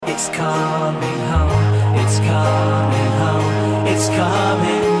It's coming home, it's coming home, it's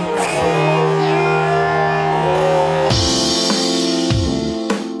coming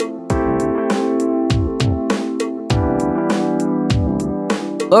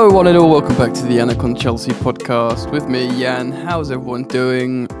Hello one and all, welcome back to the Yannick Chelsea podcast with me, Jan. How's everyone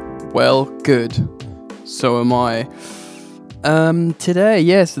doing? Well, good. So am I.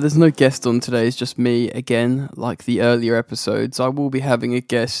 Today, so there's no guest on today, it's just me again, like the earlier episodes. I will be having a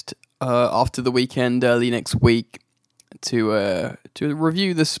guest after the weekend, early next week, to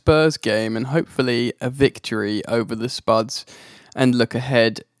review the Spurs game and hopefully a victory over the Spuds and look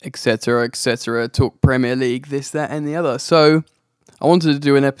ahead, etc., talk Premier League, this, that and the other. So I wanted to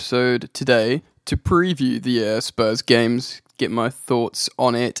do an episode today to preview the Spurs games, get my thoughts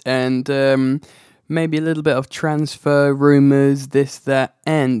on it, and maybe a little bit of transfer rumours, this, that,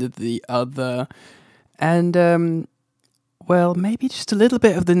 and the other. And, well, maybe just a little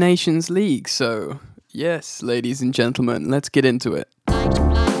bit of the Nations League. So, yes, ladies and gentlemen, let's get into it.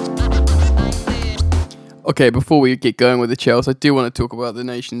 Okay, before we get going with the Chelsea, I do want to talk about the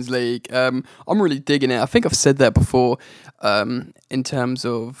Nations League. I'm really digging it. I think I've said that before in terms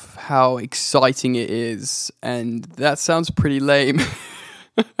of how exciting it is, and that sounds pretty lame,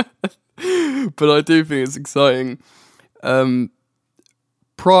 but I do think it's exciting.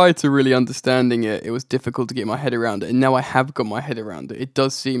 Prior to really understanding it, it was difficult to get my head around it, and now I have got my head around it. It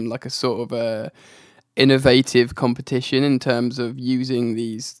does seem like a sort of innovative competition in terms of using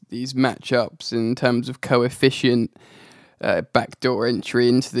these matchups, in terms of coefficient, backdoor entry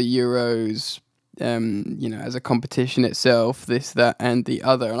into the Euros, as a competition itself, this, that, and the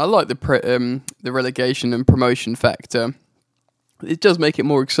other. And I like the relegation and promotion factor. It does make it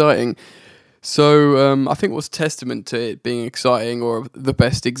more exciting. So I think what's testament to it being exciting, or the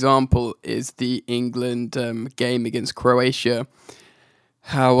best example, is the England game against Croatia.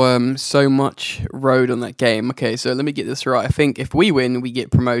 How so much rode on that game. Okay, so let me get this right. I think if we win, we get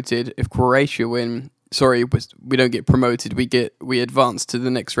promoted. If Croatia win, we don't get promoted. We advance to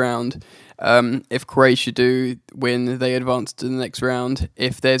the next round. If Croatia do win, they advance to the next round.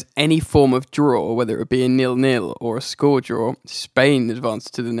 If there's any form of draw, whether it be a 0-0 or a score draw, Spain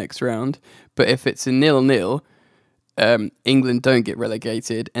advance to the next round. But if it's a 0-0, England don't get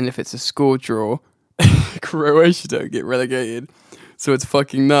relegated. And if it's a score draw, Croatia don't get relegated. So it's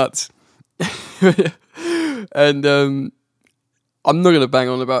fucking nuts. And I'm not going to bang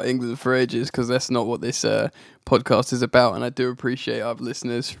on about England for ages, because that's not what this podcast is about. And I do appreciate I have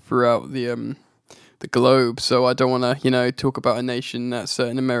listeners throughout the globe. So I don't want to, talk about a nation that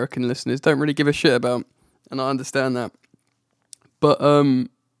certain American listeners don't really give a shit about. And I understand that. But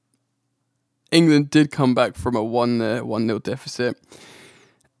England did come back from a 1-0 deficit.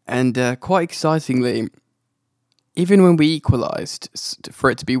 And quite excitingly, even when we equalised for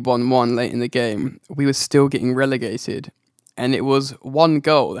it to be 1-1 late in the game, we were still getting relegated. And it was one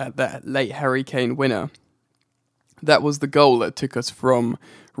goal, that late Harry Kane winner. That was the goal that took us from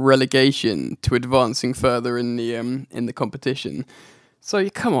relegation to advancing further in the competition. So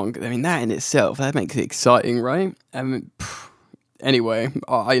come on, I mean, that in itself, that makes it exciting, right? Anyway,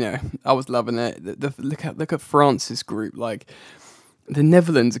 I was loving it. Look at France's group. Like, the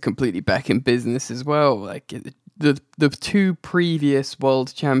Netherlands are completely back in business as well. Like, the two previous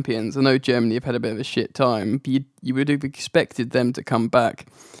world champions, I know Germany have had a bit of a shit time, but you would have expected them to come back.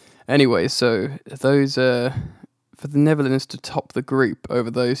 Anyway, so those for the Netherlands to top the group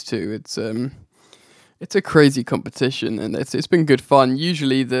over those two, it's a crazy competition, and it's been good fun.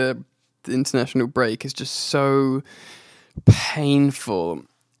 Usually the international break is just so painful,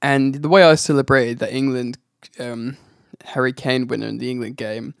 and the way I celebrated that England Harry Kane winner in the England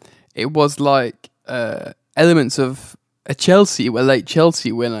game, it was like elements of a late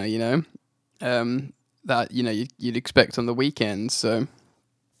Chelsea winner, that you'd expect on the weekend. So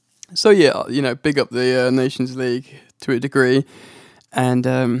yeah, big up the Nations League to a degree, and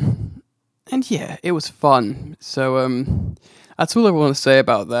yeah, it was fun. So that's all I want to say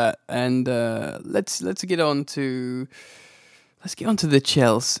about that. And let's get on to the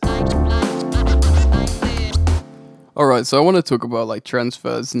Chelsea. Alright, so I want to talk about like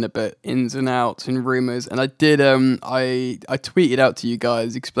transfers and a bit ins and outs and rumours, and I did I tweeted out to you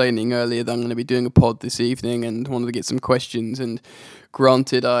guys explaining earlier that I'm going to be doing a pod this evening and wanted to get some questions, and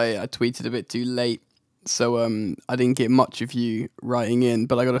granted I tweeted a bit too late, so I didn't get much of you writing in,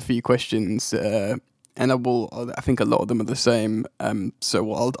 but I got a few questions, and I think a lot of them are the same,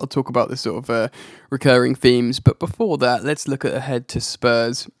 so I'll talk about the sort of recurring themes, but before that, let's look ahead to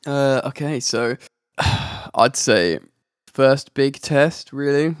Spurs. Okay, so I'd say first big test,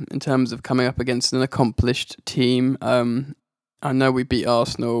 really, in terms of coming up against an accomplished team. I know we beat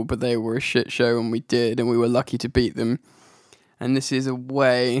Arsenal, but they were a shit show and we did, and we were lucky to beat them. And this is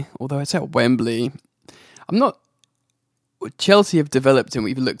away, although it's at Wembley. Chelsea have developed and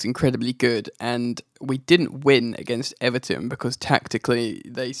we've looked incredibly good, and we didn't win against Everton because tactically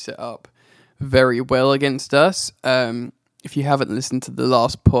they set up very well against us. If you haven't listened to the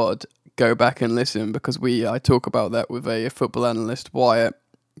last pod, go back and listen, because I talk about that with a football analyst,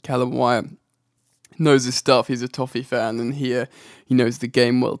 Callum Wyatt. Knows his stuff. He's a Toffee fan, and he knows the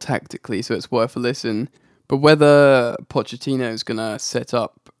game well tactically, so it's worth a listen. But whether Pochettino is gonna set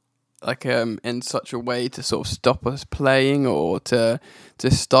up in such a way to sort of stop us playing or to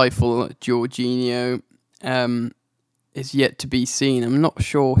stifle Jorginho is yet to be seen. I'm not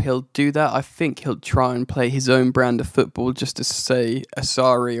sure he'll do that. I think he'll try and play his own brand of football, just to say a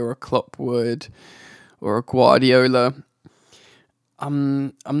Sarri or a Klopp would, or a Guardiola.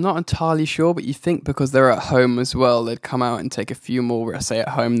 I'm not entirely sure, but you think because they're at home as well, they'd come out and take a few more. I say at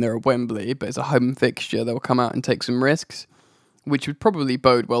home, they're at Wembley, but it's a home fixture. They'll come out and take some risks, which would probably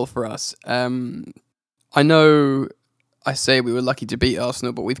bode well for us. I know I say we were lucky to beat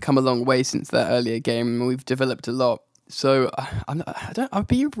Arsenal, but we've come a long way since that earlier game, and we've developed a lot. So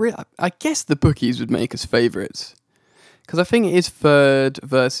I guess the bookies would make us favourites, because I think it is third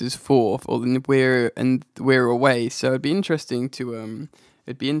versus fourth, or we're away. So it'd be interesting to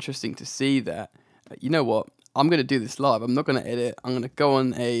see that. You know what? I'm going to do this live. I'm not going to edit. I'm going to go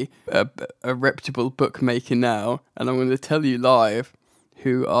on a reputable bookmaker now, and I'm going to tell you live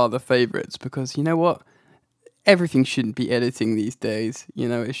who are the favourites, because you know what? Everything shouldn't be editing these days.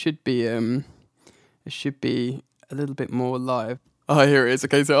 It should be a little bit more live. Oh, here it is.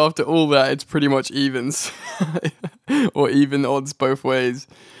 Okay, so after all that, it's pretty much evens. Or even odds both ways.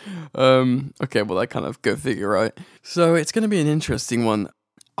 Okay, well, I kind of go figure, right? So it's going to be an interesting one.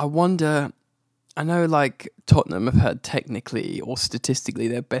 I know Tottenham have had technically or statistically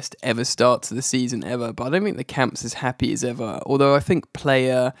their best ever start to the season ever, but I don't think the camp's as happy as ever. Although I think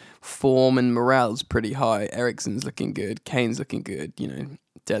player form and morale's pretty high. Eriksen's looking good. Kane's looking good.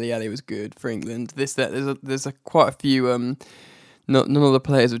 Dele Alli was good for England. There's quite a few. None of the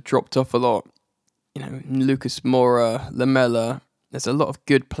players have dropped off a lot. Lucas Moura, Lamela. There's a lot of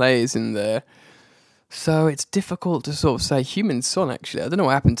good players in there. So it's difficult to sort of say. Heung-min Son, actually, I don't know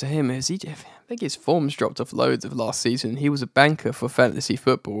what happened to him. I think his form's dropped off loads of last season. He was a banker for fantasy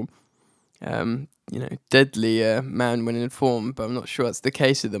football. Deadly man when in form, but I'm not sure that's the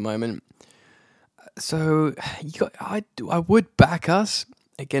case at the moment. So I would back us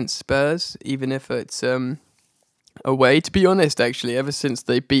against Spurs, even if it's away. To be honest, actually, ever since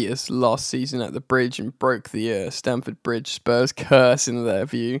they beat us last season at the Bridge and broke the Stamford Bridge Spurs curse in their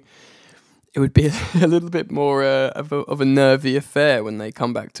view, it would be a little bit more of a nervy affair when they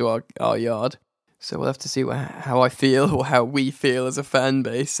come back to our yard. So we'll have to see how I feel, or how we feel as a fan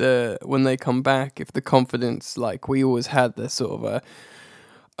base when they come back. If the confidence, like we always had, the sort of a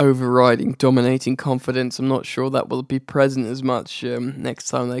overriding, dominating confidence, I'm not sure that will be present as much next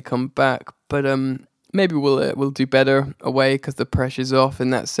time they come back. But maybe we'll do better away because the pressure's off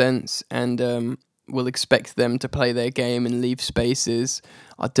in that sense, and we'll expect them to play their game and leave spaces.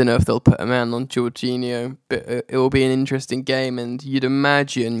 I don't know if they'll put a man on Jorginho, but it will be an interesting game, and you'd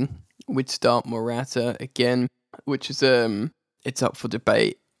imagine we'd start Morata again, which is it's up for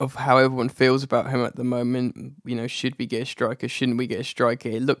debate of how everyone feels about him at the moment. Should we get a striker? Shouldn't we get a striker?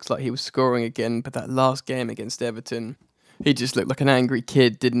 It looks like he was scoring again, but that last game against Everton, he just looked like an angry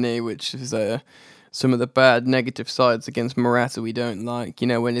kid, didn't he? Which is some of the bad negative sides against Morata we don't like.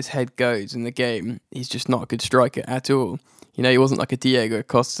 When his head goes in the game, he's just not a good striker at all. He wasn't like a Diego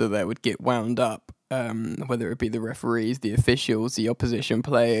Costa that would get wound up, whether it be the referees, the officials, the opposition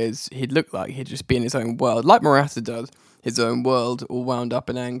players. He'd look like he'd just be in his own world, like Morata does, his own world, all wound up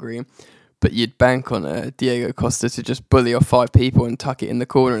and angry. But you'd bank on Diego Costa to just bully off 5 people and tuck it in the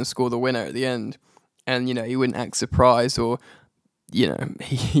corner and score the winner at the end. And, he wouldn't act surprised, or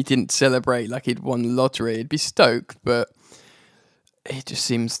he didn't celebrate like he'd won the lottery. He'd be stoked, but it just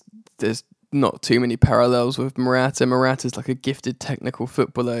seems there's not too many parallels with Morata. Morata's like a gifted technical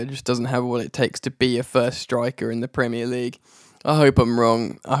footballer. He just doesn't have what it takes to be a first striker in the Premier League. I hope I'm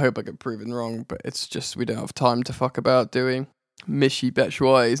wrong. I hope I get proven wrong, but it's just we don't have time to fuck about doing. Michy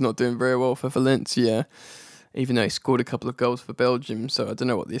Batshuayi is not doing very well for Valencia, even though he scored a couple of goals for Belgium, so I don't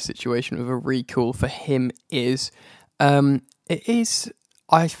know what the situation with a recall for him is. It is.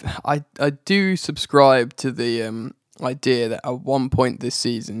 I do subscribe to the idea that at one point this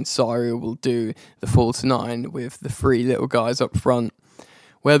season, Sarri will do the false 9 with the 3 little guys up front,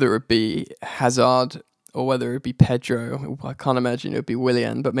 whether it be Hazard or whether it be Pedro. I can't imagine it would be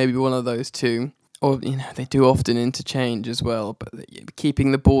Willian, but maybe one of those two. or they do often interchange as well, but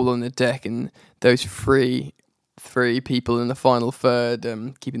keeping the ball on the deck and those three people in the final third,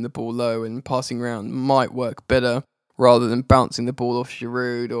 keeping the ball low and passing around might work better rather than bouncing the ball off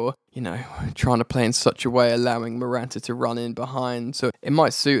Giroud or, trying to play in such a way allowing Morata to run in behind. So it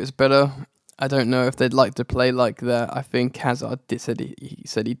might suit us better. I don't know if they'd like to play like that. I think Hazard said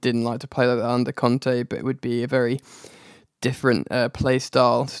he didn't like to play like that under Conte, but it would be a very different play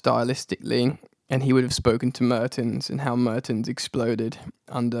style stylistically. And he would have spoken to Mertens and how Mertens exploded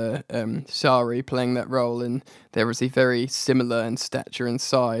under Sarri playing that role. And they're obviously very similar in stature and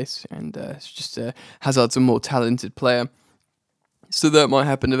size. And it's just Hazard's a more talented player. So that might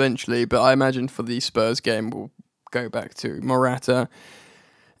happen eventually. But I imagine for the Spurs game, we'll go back to Morata.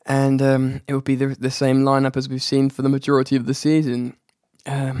 And it will be the same lineup as we've seen for the majority of the season.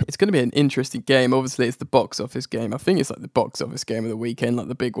 It's going to be an interesting game. Obviously, it's the box office game. I think it's like the box office game of the weekend, like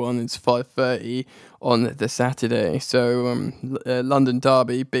the big one. It's 5:30 on the Saturday. So London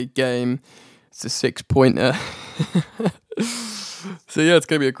Derby, big game. It's a 6-pointer. So yeah, it's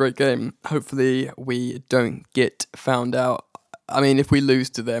going to be a great game. Hopefully, we don't get found out. I mean, if we lose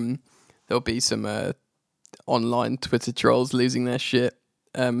to them, there'll be some online Twitter trolls losing their shit.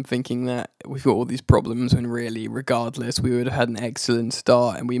 Thinking that we've got all these problems when really, regardless, we would have had an excellent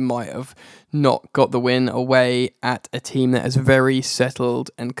start and we might have not got the win away at a team that is very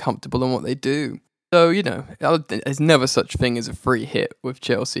settled and comfortable in what they do. So, there's never such thing as a free hit with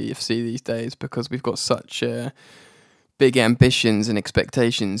Chelsea FC these days because we've got such big ambitions and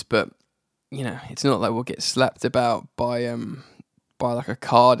expectations, but, it's not like we'll get slapped about by like a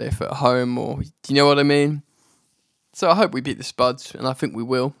Cardiff at home or, do you know what I mean? So I hope we beat the Spuds, and I think we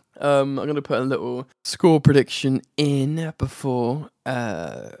will. I'm going to put a little score prediction in before.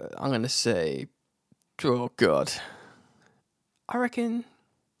 I'm going to say, oh God, I reckon.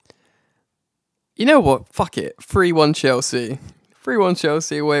 You know what? Fuck it. 3-1 Chelsea. 3-1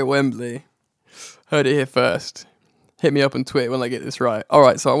 Chelsea away at Wembley. Heard it here first. Hit me up on Twitter when I get this right. All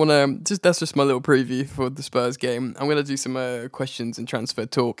right, so I want to that's just my little preview for the Spurs game. I'm going to do some questions and transfer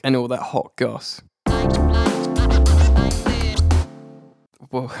talk and all that hot goss.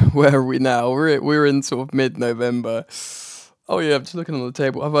 Well, where are we now? We're in sort of mid-November. Oh yeah, I'm just looking on the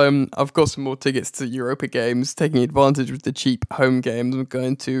table. I've got some more tickets to Europa games, taking advantage of the cheap home games. I'm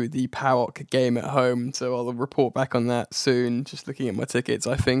going to the PAOK game at home, so I'll report back on that soon. Just looking at my tickets,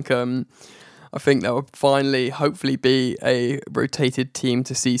 I think that will finally, hopefully, be a rotated team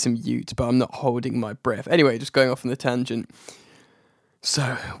to see some Ute, but I'm not holding my breath. Anyway, just going off on the tangent.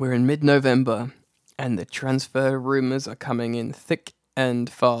 So we're in mid-November, and the transfer rumours are coming in thick and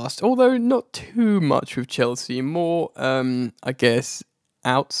fast, although not too much with Chelsea, more I guess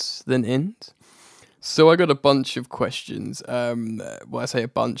outs than ins. So I got a bunch of questions. I say a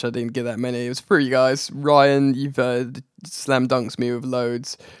bunch, I didn't get that many. It was for you guys. Ryan, you've slam dunks me with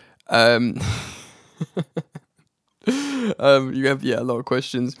loads. You have a lot of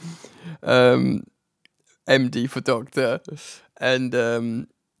questions. MD for doctor, and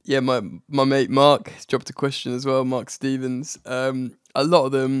my mate Mark has dropped a question as well. Mark Stevens. A lot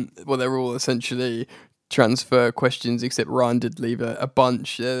of them, well, they're all essentially transfer questions, except Ryan did leave a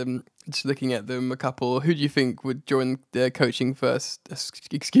bunch. Just looking at them, a couple. Who do you think would join their coaching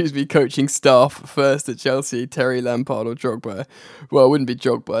staff first at Chelsea? Terry, Lampard, or Drogba? Well, it wouldn't be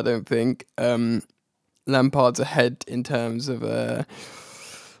Drogba, I don't think. Lampard's ahead in terms of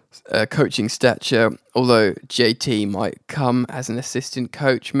coaching stature, although JT might come as an assistant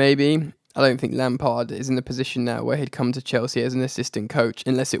coach, maybe. I don't think Lampard is in the position now where he'd come to Chelsea as an assistant coach,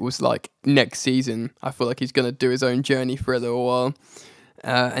 unless it was like next season. I feel like he's going to do his own journey for a little while.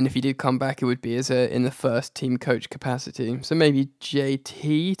 And if he did come back, it would be as in the first team coach capacity. So maybe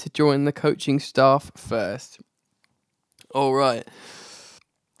JT to join the coaching staff first. All right.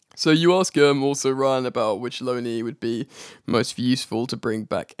 So you ask also Ryan about which loanee would be most useful to bring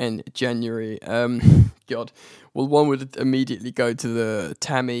back in January. God. Well, one would immediately go to the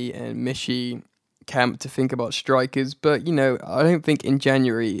Tammy and Mishi camp to think about strikers. But, I don't think in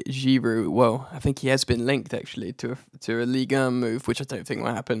January, Giroud, well, I think he has been linked actually to a Ligue 1 move, which I don't think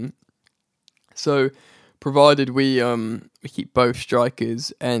will happen. So, provided we keep both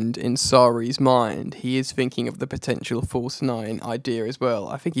strikers, and in Sarri's mind, he is thinking of the potential false nine idea as well.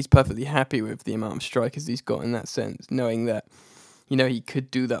 I think he's perfectly happy with the amount of strikers he's got in that sense, knowing that, he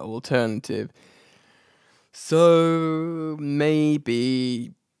could do that alternative. So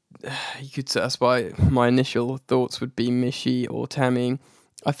maybe you could say that's why my initial thoughts would be Mishi or Tammy.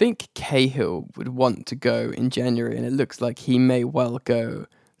 I think Cahill would want to go in January, and it looks like he may well go.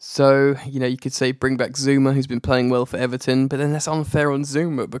 So, you could say bring back Zuma, who's been playing well for Everton, but then that's unfair on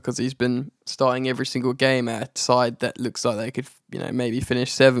Zuma because he's been starting every single game at a side that looks like they could, maybe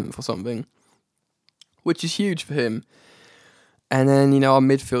finish 7th or something, which is huge for him. And then, our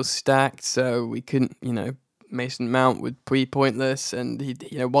midfield's stacked, so we couldn't, Mason Mount would be pointless, and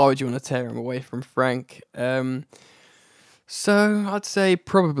why would you want to tear him away from Frank? So I'd say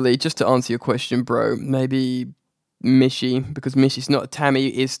probably, just to answer your question, bro, maybe Michy, because Michy's not. Tammy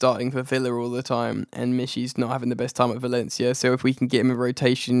is starting for Villa all the time, and Michy's not having the best time at Valencia. So if we can get him a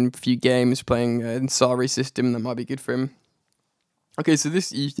rotation, a few games playing in Sarri's system, that might be good for him. Okay, so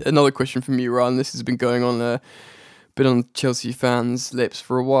this another question from you, Ryan. This has been going on, been on Chelsea fans' lips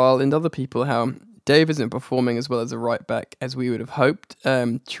for a while, and other people. How Dave isn't performing as well as a right back as we would have hoped.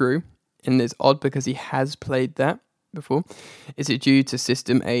 True, and it's odd because he has played that before. Is it due to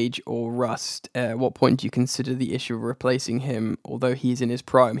system, age, or rust? At what point do you consider the issue of replacing him, although he's in his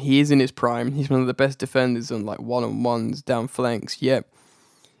prime? He is in his prime. He's one of the best defenders on one-on-ones down flanks. Yep.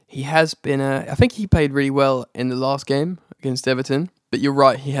 He has been, I think he played really well in the last game against Everton, but you're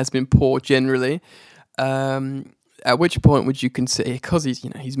right, he has been poor generally. At which point would you consider, because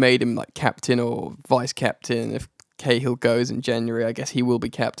he's made him like captain or vice captain. If Cahill goes in January, I guess he will be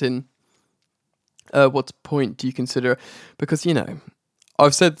captain. What point do you consider? Because,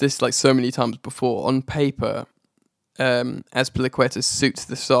 I've said this like so many times before. On paper, Azpilicueta suits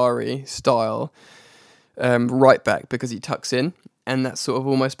the Sarri style right back because he tucks in, and that sort of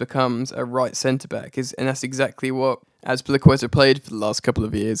almost becomes a right centre back. And that's exactly what Azpilicueta played for the last couple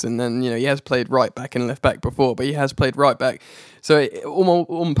of years. And then he has played right back and left back before, but he has played right back. So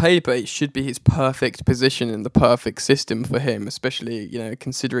on paper, it should be his perfect position and the perfect system for him, especially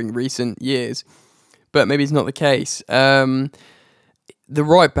considering recent years. But maybe it's not the case. The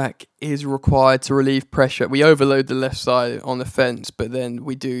right back is required to relieve pressure. We overload the left side on the fence, but then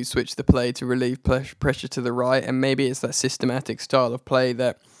we do switch the play to relieve pressure to the right. And maybe it's that systematic style of play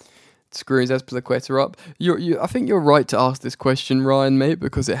that screws Azpilicueta up. I think you're right to ask this question, Ryan, mate,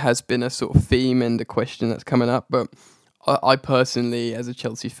 because it has been a sort of theme and a question that's coming up. But I personally, as a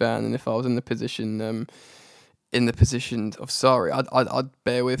Chelsea fan, and if I was in the position of Sarri, I'd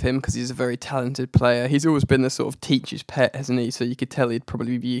bear with him because he's a very talented player. He's always been the sort of teacher's pet, hasn't he? So you could tell he'd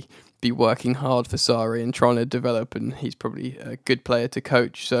probably be working hard for Sarri and trying to develop, and he's probably a good player to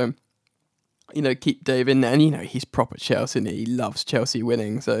coach. So, keep Dave in there. And, he's proper Chelsea, and he loves Chelsea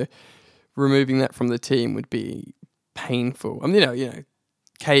winning. So removing that from the team would be painful. I mean,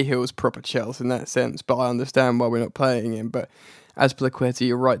 Cahill's proper Chelsea in that sense, but I understand why we're not playing him. But Azpilicueta,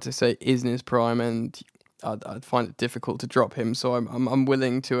 you're right to say, is in his prime, and I'd find it difficult to drop him, so I'm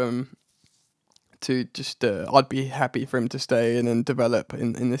willing to just I'd be happy for him to stay in and develop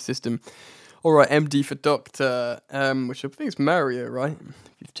in this system. All right, MD for Doctor, which I think is Mario, right?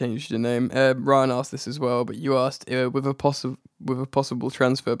 You've changed your name. Ryan asked this as well, but you asked with a possible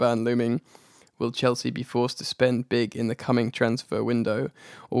transfer ban looming, will Chelsea be forced to spend big in the coming transfer window,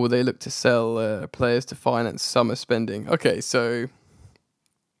 or will they look to sell players to finance summer spending? Okay, so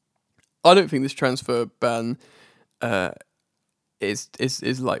I don't think this transfer ban is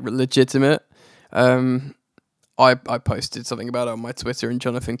like legitimate. I posted something about it on my Twitter, and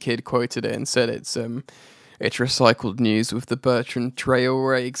Jonathan Kidd quoted it and said it's recycled news with the Bertrand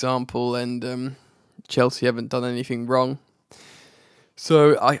Traore example, and Chelsea haven't done anything wrong.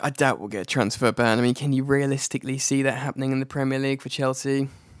 So I doubt we'll get a transfer ban. I mean, can you realistically see that happening in the Premier League for Chelsea?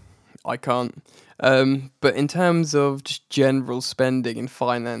 I can't. But in terms of just general spending and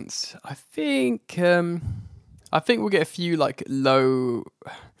finance, I think we'll get a few like low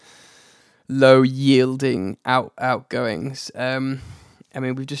yielding outgoings. I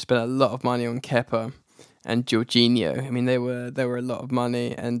mean, we've just spent a lot of money on Kepa and Jorginho. I mean, they were a lot of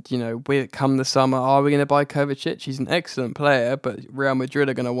money, and we come the summer, are we going to buy Kovacic? He's an excellent player, but Real Madrid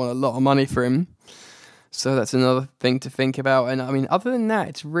are going to want a lot of money for him. So that's another thing to think about. And I mean, other than that,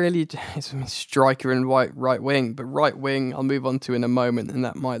 it's striker and right wing. But right wing, I'll move on to in a moment, and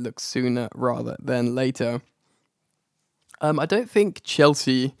that might look sooner rather than later. I don't think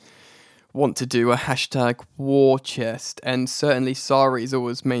Chelsea want to do a hashtag war chest, and certainly Sarri's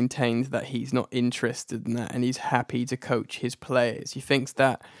always maintained that he's not interested in that, and he's happy to coach his players. He thinks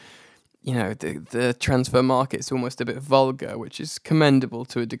that the transfer market's almost a bit vulgar, which is commendable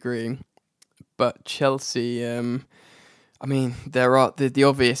to a degree. But Chelsea, I mean, there are the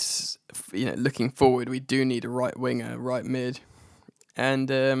obvious, looking forward, we do need a right winger, right mid. And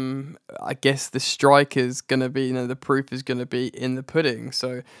I guess the striker's going to be, the proof is going to be in the pudding.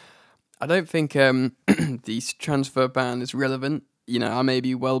 So I don't think the transfer ban is relevant. I may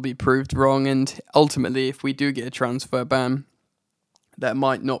be proved wrong. And ultimately, if we do get a transfer ban, that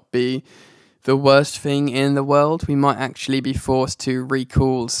might not be the worst thing in the world. We might actually be forced to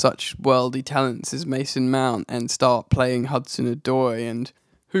recall such worldy talents as Mason Mount and start playing Hudson-Odoi and,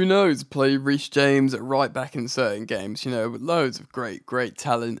 who knows, play Reece James at right back in certain games, with loads of great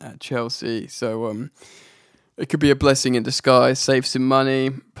talent at Chelsea. So it could be a blessing in disguise, save some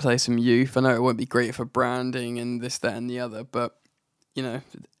money, play some youth. I know it won't be great for branding and this, that and the other, but,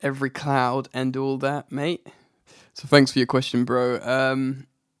 every cloud and all that, mate. So thanks for your question, bro.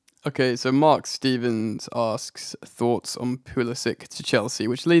 Okay, so Mark Stevens asks thoughts on Pulisic to Chelsea,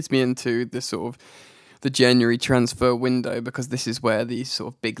 which leads me into the sort of the January transfer window, because this is where these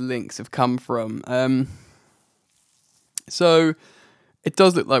sort of big links have come from. So it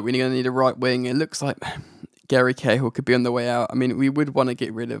does look like we're going to need a right wing. It looks like Gary Cahill could be on the way out. I mean, we would want to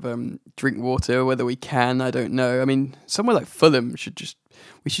get rid of Drinkwater. Whether we can, I don't know. I mean, somewhere like Fulham should just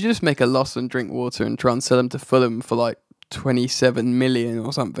make a loss on Drinkwater and try and sell him to Fulham for like 27 million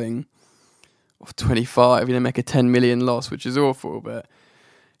or something, or 25, make a 10 million loss, which is awful, but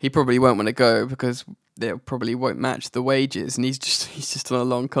he probably won't want to go because they probably won't match the wages, and he's just on a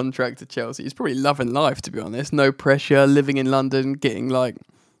long contract at Chelsea. He's probably loving life, to be honest. No pressure, living in London, getting like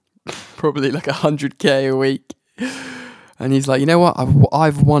probably like 100k a week, and he's like, you know what,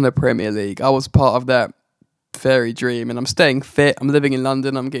 I've won a Premier League. I was part of that fairy dream, and I'm staying fit, I'm living in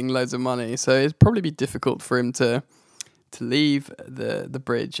London, I'm getting loads of money, so it'd probably be difficult for him to leave the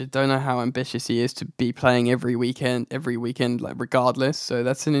bridge. I don't know how ambitious he is to be playing every weekend, like regardless. So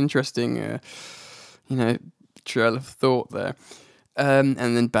that's an interesting, trail of thought there. And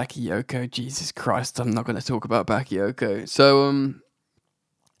then Bakayoko, Jesus Christ, I'm not going to talk about Bakayoko. So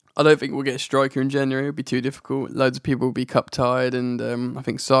I don't think we'll get a striker in January. It'll be too difficult. Loads of people will be cup tied, and I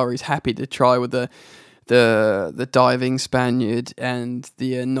think Sarri's happy to try with the diving Spaniard and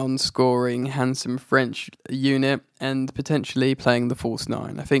the non-scoring handsome French unit, and potentially playing the false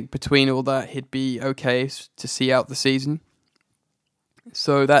nine. I think between all that, he'd be okay to see out the season.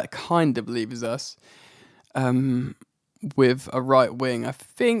 So that kind of leaves us with a right wing. I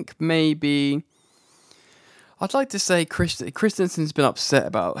think maybe I'd like to say Christensen's been upset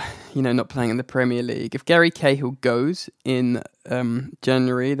about not playing in the Premier League. If Gary Cahill goes in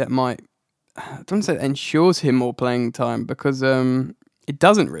January, that might, I don't say it ensures him more playing time, because it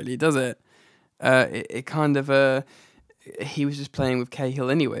doesn't really, does it? It kind of he was just playing with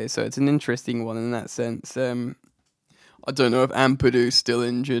Cahill anyway, so it's an interesting one in that sense. I don't know if Ampadu's still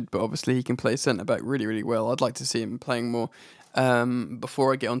injured, but obviously he can play centre back really, really well. I'd like to see him playing more.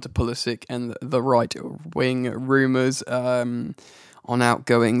 Before I get on to Pulisic and the right wing rumours, on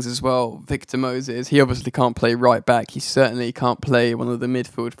outgoings as well, Victor Moses, he obviously can't play right back. He certainly can't play one of the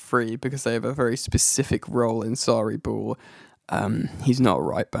midfield three, because they have a very specific role in Sarri ball. He's not a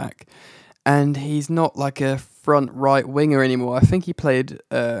right back, and he's not like a front right winger anymore. I think he played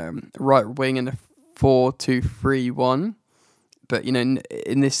right wing in a 4-2-3-1, but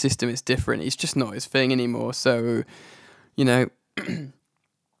in this system it's different. It's just not his thing anymore. So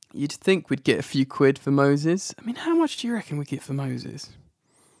you'd think we'd get a few quid for Moses. I mean, how much do you reckon we'd get for Moses?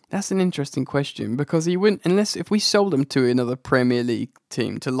 That's an interesting question, because he wouldn't, unless if we sold him to another Premier League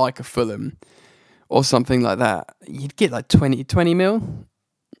team, to like a Fulham or something like that, you'd get like 20 mil.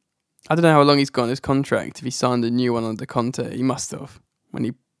 I don't know how long he's got on his contract. If he signed a new one under Conte, he must have, when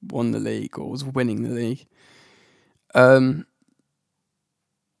he won the league or was winning the league.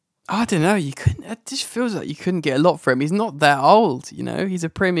 I don't know. You couldn't. It just feels like you couldn't get a lot for him. He's not that old, He's a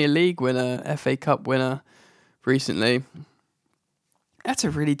Premier League winner, FA Cup winner recently. That's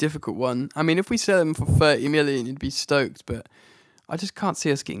a really difficult one. I mean, if we sell him for 30 million, you'd be stoked, but I just can't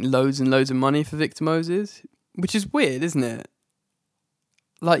see us getting loads and loads of money for Victor Moses, which is weird, isn't it?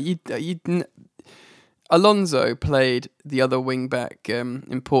 Like Alonso played the other wing back,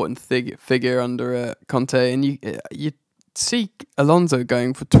 important figure under Conte, and you see Alonso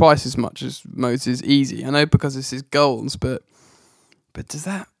going for twice as much as Moses easy. I know because it's his goals, but does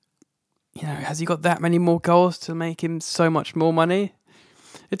that, has he got that many more goals to make him so much more money?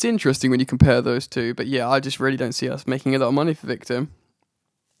 It's interesting when you compare those two, but yeah, I just really don't see us making a lot of money for Victor.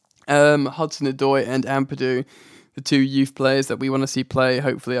 Hudson-Odoi and Ampadu, the two youth players that we want to see play.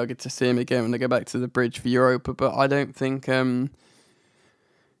 Hopefully I'll get to see them again when they go back to the bridge for Europa, but I don't think, they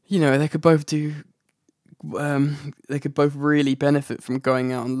could both do, they could both really benefit from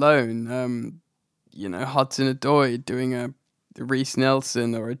going out on loan. Hudson-Odoi doing a Reece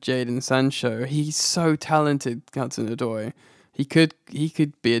Nelson or a Jadon Sancho. He's so talented, Hudson-Odoi. He could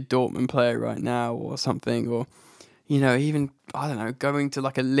be a Dortmund player right now or something, or even, I don't know, going to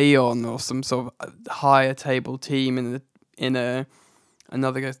like a Lyon or some sort of higher table team in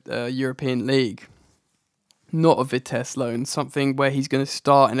another European league. not a Vitesse loan, something where he's going to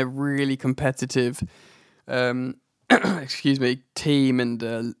start in a really competitive, team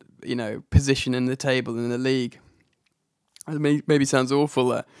and position in the table in the league. It maybe sounds awful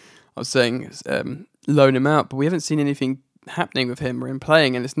that I was saying loan him out, but we haven't seen anything happening with him or him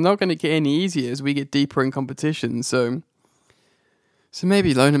playing, and it's not going to get any easier as we get deeper in competition. So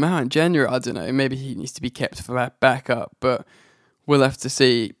maybe loan him out in January. I don't know. Maybe he needs to be kept for that backup, but we'll have to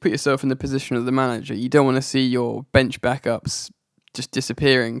see. Put yourself in the position of the manager. You don't want to see your bench backups just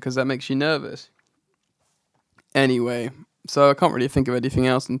disappearing because that makes you nervous. Anyway, so I can't really think of anything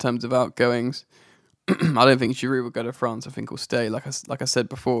else in terms of outgoings. I don't think Giroud will go to France. I think he'll stay, like I said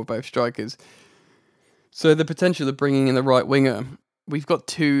before, both strikers. So the potential of bringing in the right winger. We've got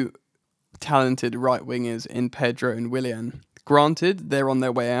two talented right wingers in Pedro and Willian. Granted, they're on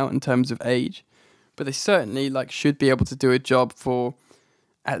their way out in terms of age, but they certainly should be able to do a job for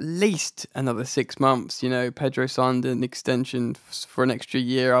at least another 6 months. Pedro signed an extension for an extra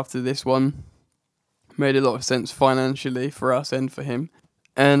year after this one. Made a lot of sense financially for us and for him.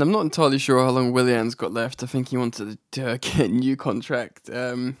 And I'm not entirely sure how long Willian's got left. I think he wanted to get a new contract.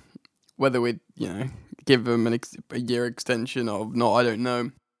 Whether we'd, give him a year extension or not, I don't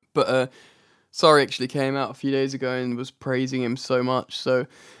know. But Sarri actually came out a few days ago and was praising him so much. So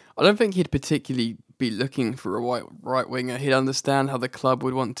I don't think he'd particularly be looking for a right winger. He'd understand how the club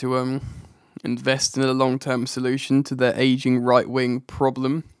would want to invest in a long-term solution to their ageing right wing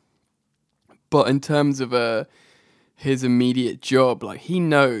problem. But in terms of his immediate job, he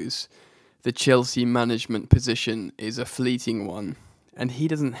knows the Chelsea management position is a fleeting one. And he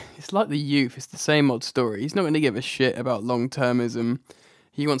doesn't, it's like the youth, it's the same old story. He's not going to give a shit about long-termism.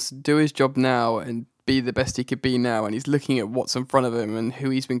 He wants to do his job now and be the best he could be now. And he's looking at what's in front of him and who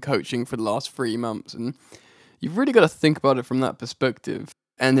he's been coaching for the last 3 months. And you've really got to think about it from that perspective.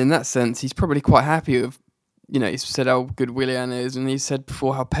 And in that sense, he's probably quite happy with, he's said how good Willian is, and he said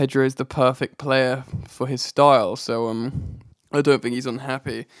before how Pedro is the perfect player for his style. So I don't think he's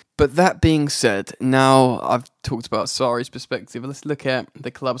unhappy. But that being said, now I've talked about Sarri's perspective. Let's look at the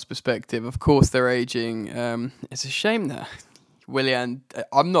club's perspective. Of course, they're aging. It's a shame that Willian.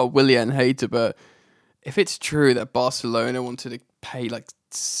 I'm not a Willian hater, but if it's true that Barcelona wanted to pay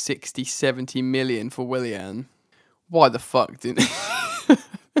 60, 70 million for Willian, why the fuck didn't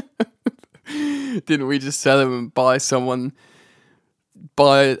we just sell him and buy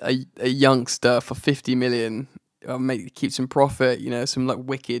a youngster for 50 million? Keep some profit, some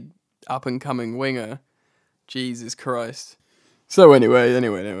wicked up and coming winger. Jesus Christ. So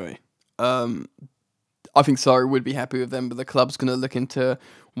anyway. I think Sarri would be happy with them, but the club's going to look into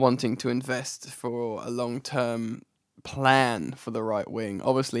wanting to invest for a long-term plan for the right wing.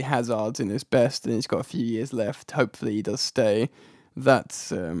 Obviously, Hazard's in his best, and he's got a few years left. Hopefully, he does stay.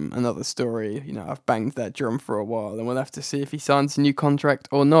 That's another story. I've banged that drum for a while, and we'll have to see if he signs a new contract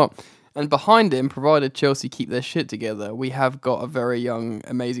or not. And behind him, provided Chelsea keep their shit together, we have got a very young,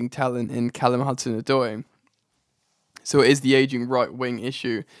 amazing talent in Callum Hudson-Odoi. So it is the aging right wing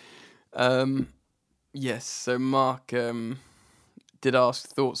issue. Yes, so Mark did ask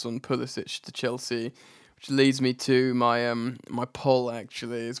thoughts on Pulisic to Chelsea, which leads me to my my poll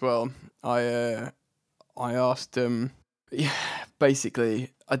actually as well. I asked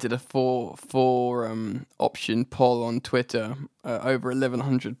basically I did a four option poll on Twitter. Over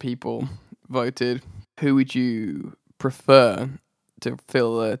 1,100 people voted. Who would you prefer to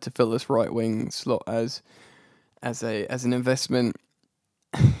fill this right wing slot as an investment?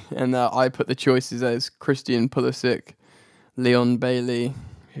 And I put the choices as Christian Pulisic, Leon Bailey,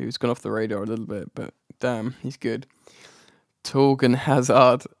 who's gone off the radar a little bit, but damn, he's good, Torgan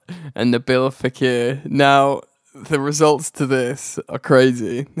Hazard, and Nabil Fekir. Now, the results to this are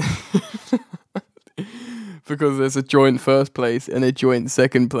crazy. Because there's a joint first place and a joint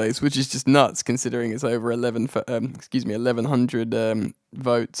second place, which is just nuts considering it's over 1,100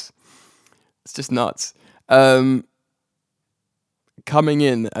 votes. It's just nuts. Coming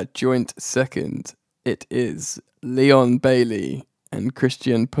in at joint second, it is Leon Bailey and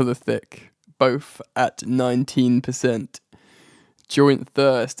Christian Pulisic, both at 19%. Joint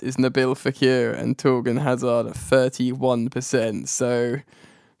third is Nabil Fekir and Torgan Hazard at 31%. So,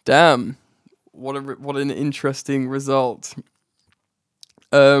 damn, what an interesting result.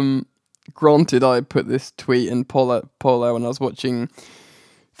 Granted, I put this tweet and poll out when I was watching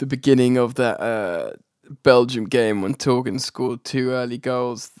the beginning of that Belgium game when Torgan scored 2 early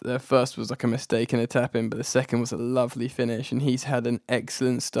goals. The first was a mistake and a tap-in, but the second was a lovely finish, and he's had an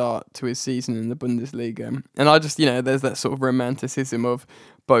excellent start to his season in the Bundesliga. And I just, there's that sort of romanticism of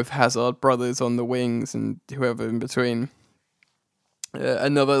both Hazard brothers on the wings and whoever in between.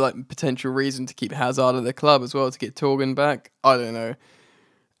 Another like potential reason to keep Hazard at the club as well, to get Torgan back. I don't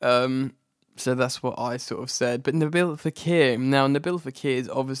know. So that's what I sort of said. But Nabil Fekir is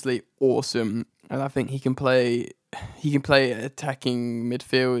obviously awesome, and I think he can play attacking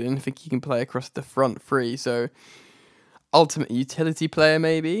midfield, and I think he can play across the front three. So ultimate utility player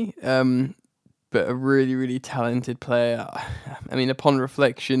maybe, but a really, really talented player. I mean, upon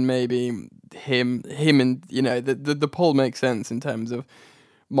reflection, maybe him, and the poll makes sense in terms of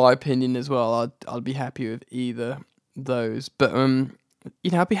my opinion as well. I'd be happy with either those, but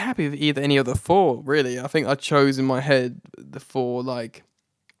I'd be happy with any of the four. Really, I think I chose in my head the four like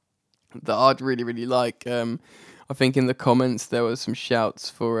that I'd really, really like. I think in the comments there was some shouts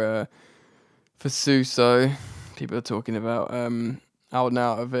for Suso. People are talking about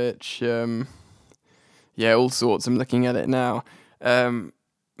Arnautovic. Yeah, all sorts. I'm looking at it now.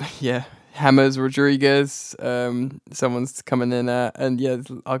 Yeah, James Rodriguez. Someone's coming in at, and yeah,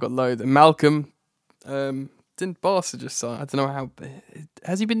 I got loads. Malcolm. Didn't Barca just sign? I don't know how.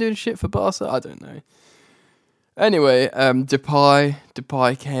 Has he been doing shit for Barca? I don't know. Anyway,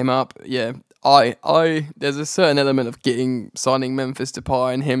 Depay came up. Yeah, there's a certain element of signing Memphis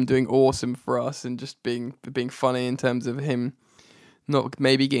Depay and him doing awesome for us, and just being funny in terms of him not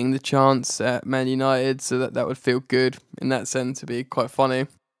maybe getting the chance at Man United, so that would feel good in that sense, to be quite funny.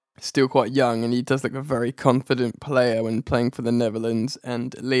 Still quite young, and he does look a very confident player when playing for the Netherlands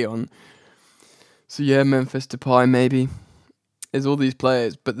and Lyon. So yeah, Memphis Depay maybe. There's all these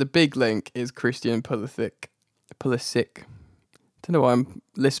players, but the big link is Christian Pulisic. Don't know why I'm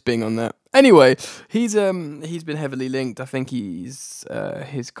lisping on that. Anyway, he's been heavily linked. I think his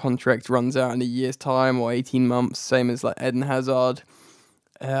contract runs out in a year's time or 18 months, same as like Eden Hazard.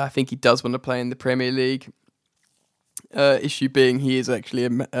 I think he does want to play in the Premier League. Issue being, he is actually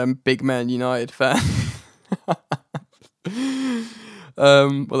a big Man United fan.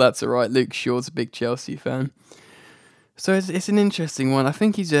 Well, that's alright. Luke Shaw's a big Chelsea fan. So it's an interesting one. I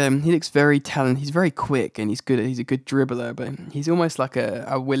think he looks very talented. He's very quick and he's a good dribbler, but he's almost like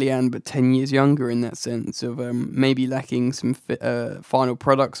a Willian, but 10 years younger in that sense of maybe lacking some final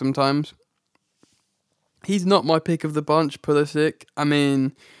product sometimes. He's not my pick of the bunch, Pulisic. I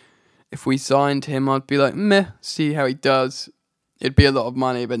mean, if we signed him, I'd be like, meh, see how he does. It'd be a lot of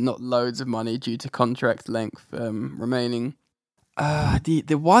money, but not loads of money due to contract length remaining.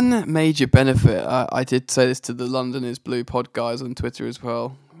 The one major benefit, I did say this to the London is Blue pod guys on Twitter as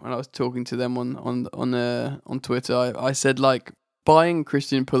well. When I was talking to them on Twitter, I said like buying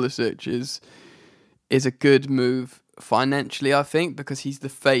Christian Pulisic is a good move financially, I think, because he's the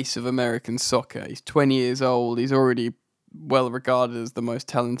face of American soccer. He's 20 years old. He's already well regarded as the most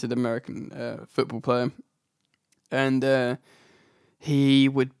talented American football player, and he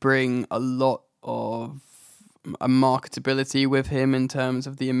would bring a lot of a marketability with him in terms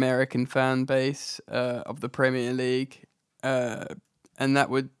of the American fan base of the Premier League, and that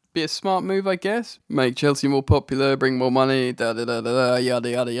would be a smart move, I guess. Make Chelsea more popular, bring more money, yada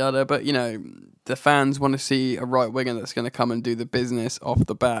yada yada. But the fans want to see a right winger that's going to come and do the business off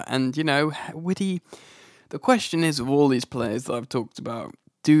the bat. And Woody. The question is, of all these players that I've talked about,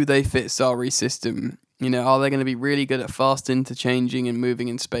 do they fit Sarri's system? Are they going to be really good at fast interchanging and moving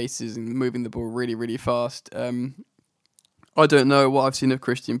in spaces and moving the ball really, really fast? I don't know. What I've seen of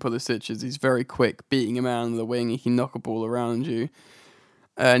Christian Pulisic is he's very quick, beating a man on the wing. He can knock a ball around you.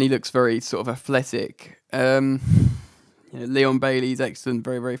 And he looks very sort of athletic. Leon Bailey's excellent,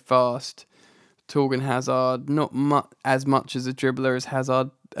 very, very fast. Torgan Hazard, not as much as a dribbler as Hazard,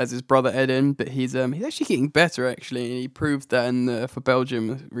 as his brother Eden, but he's actually getting better, actually. And he proved that for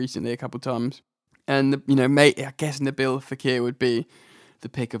Belgium recently a couple of times. And I guess Nabil Fekir would be the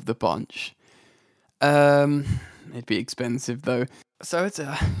pick of the bunch. It'd be expensive though. So it's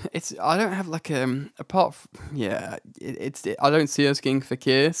I don't have like apart from, I don't see us getting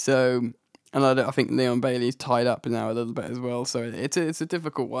Fekir. So I think Leon Bailey's tied up now a little bit as well. So it's a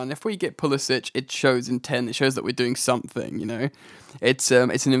difficult one. If we get Pulisic, it shows intent. It shows that we're doing something. It's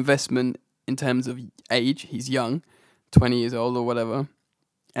an investment in terms of age. He's young, 20 years old or whatever.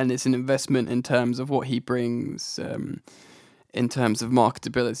 And it's an investment in terms of what he brings in terms of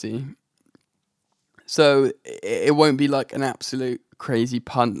marketability. So it won't be like an absolute crazy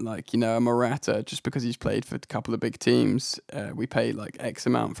punt like, a Morata, just because he's played for a couple of big teams. We pay like X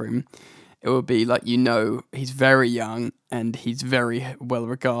amount for him. It will be like, he's very young and he's very well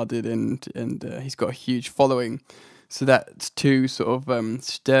regarded and he's got a huge following. So that's two sort of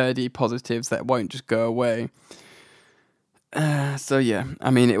sturdy positives that won't just go away. So yeah,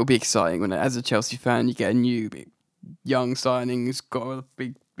 I mean, it will be exciting when, as a Chelsea fan, you get a new young signing who's got a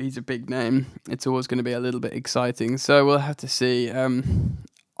big he's a big name. It's always going to be a little bit exciting. So we'll have to see.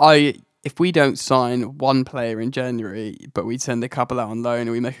 If we don't sign one player in January, but we send a couple out on loan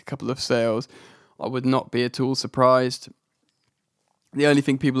and we make a couple of sales, I would not be at all surprised. The only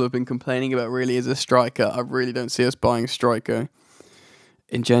thing people have been complaining about really is a striker. I really don't see us buying a striker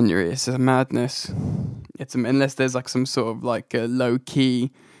in January. It's a madness. Unless there's like some sort of like a low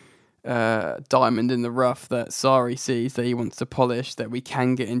key diamond in the rough that Sarri sees that he wants to polish, that we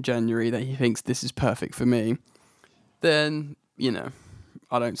can get in January, that he thinks this is perfect for me, then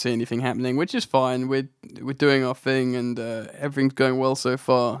I don't see anything happening, which is fine. We're doing our thing and everything's going well so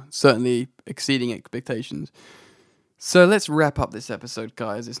far, certainly exceeding expectations. So let's wrap up this episode,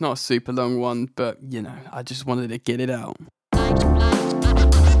 guys. It's not a super long one, but I just wanted to get it out.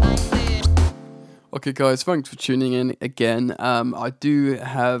 Okay, guys, thanks for tuning in again. I do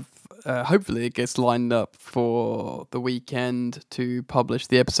have, hopefully it gets lined up for the weekend to publish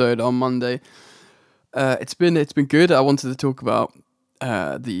the episode on Monday. It's been good. I wanted to talk about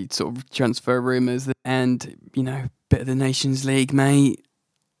the sort of transfer rumours and, bit of the Nations League, mate.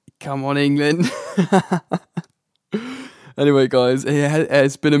 Come on, England. Anyway, guys,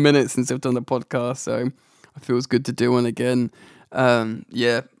 it's been a minute since I've done a podcast, so it feels good to do one again.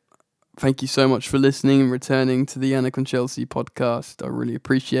 Thank you so much for listening and returning to the Yannick on Chelsea podcast. I really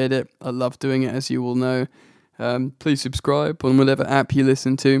appreciate it. I love doing it, as you all know. Please subscribe on whatever app you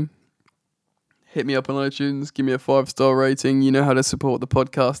listen to. Hit me up on iTunes. Give me a 5-star rating. You know how to support the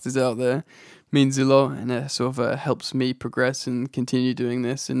podcast is out there. Means a lot, and it sort of helps me progress and continue doing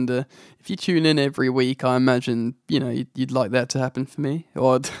this. And if you tune in every week, I imagine you'd like that to happen for me.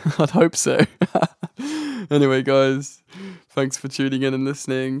 Or I'd hope so. Anyway, guys, thanks for tuning in and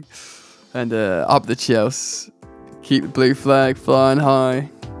listening. And up the Chelsea. Keep the blue flag flying high.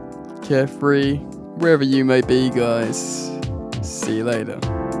 Carefree, wherever you may be, guys. See you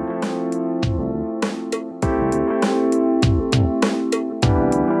later.